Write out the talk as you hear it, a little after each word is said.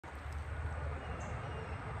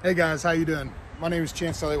Hey guys, how you doing? My name is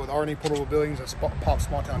Chance Elliott with R&E Portable Buildings and Pop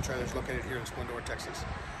Small Town Trailers located here in Splendora, Texas.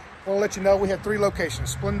 I want to let you know we have 3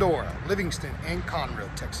 locations: Splendora, Livingston, and Conroe,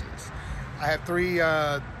 Texas. I have three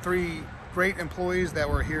great employees that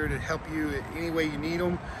were here to help you any way you need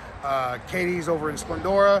them. Katie's over in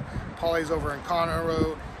Splendora, Polly's over in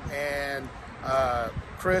Conroe, and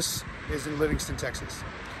Chris is in Livingston, Texas.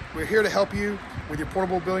 We're here to help you with your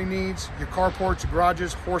portable building needs, your carports, your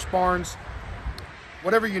garages, horse barns,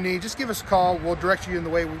 whatever you need. Just give us a call. We'll direct you in the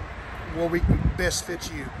way where we can best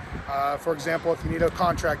fit you. For example, if you need a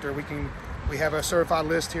contractor, we have a certified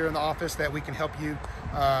list here in the office that we can help you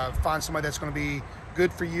find somebody that's going to be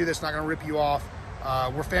good for you, that's not going to rip you off.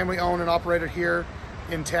 We're family owned and operated here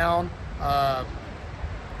in town.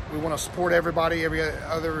 We want to support everybody, every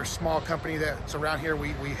other small company that's around here.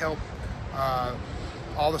 We help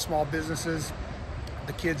all the small businesses,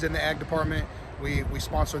 the kids in the ag department. We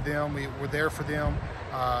sponsor them. We're there for them.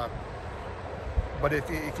 But if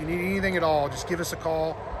you need anything at all, just give us a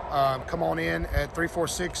call. Come on in at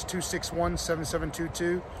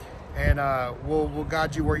 346-261-7722, and we'll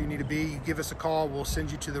guide you where you need to be. You give us a call, we'll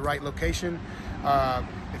send you to the right location.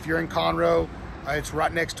 If you're in Conroe, it's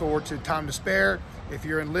right next door to Time to Spare. If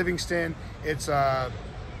you're in Livingston, it's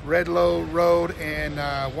Redlow Road and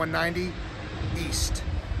 190 East.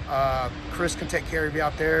 Chris can take care of you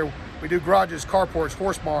out there. We do garages, carports,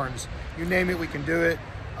 horse barns, you name it, we can do it.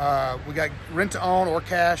 We got rent to own or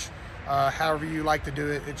cash, however you like to do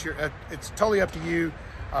it. It's totally up to you.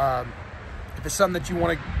 If it's something that you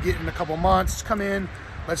want to get in a couple months, come in,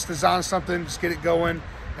 let's design something, just get it going,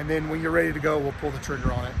 and then when you're ready to go, we'll pull the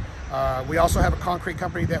trigger on it. We also have a concrete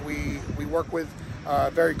company that we work with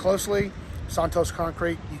very closely, Santos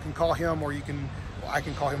Concrete. You can call him, or I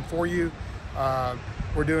can call him for you.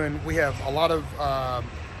 We have a lot of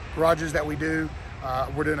garages that we do.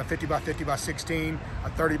 We're doing a 50 by 50 by 16, a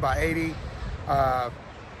 30 by 80 by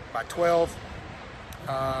 12,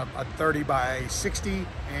 a 30 by 60 in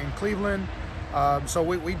Cleveland. So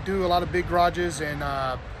we do a lot of big garages, and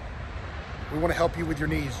we want to help you with your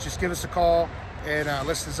needs. Just give us a call, and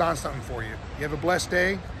let's design something for you. You have a blessed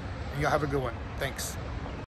day, and you'll have a good one. Thanks.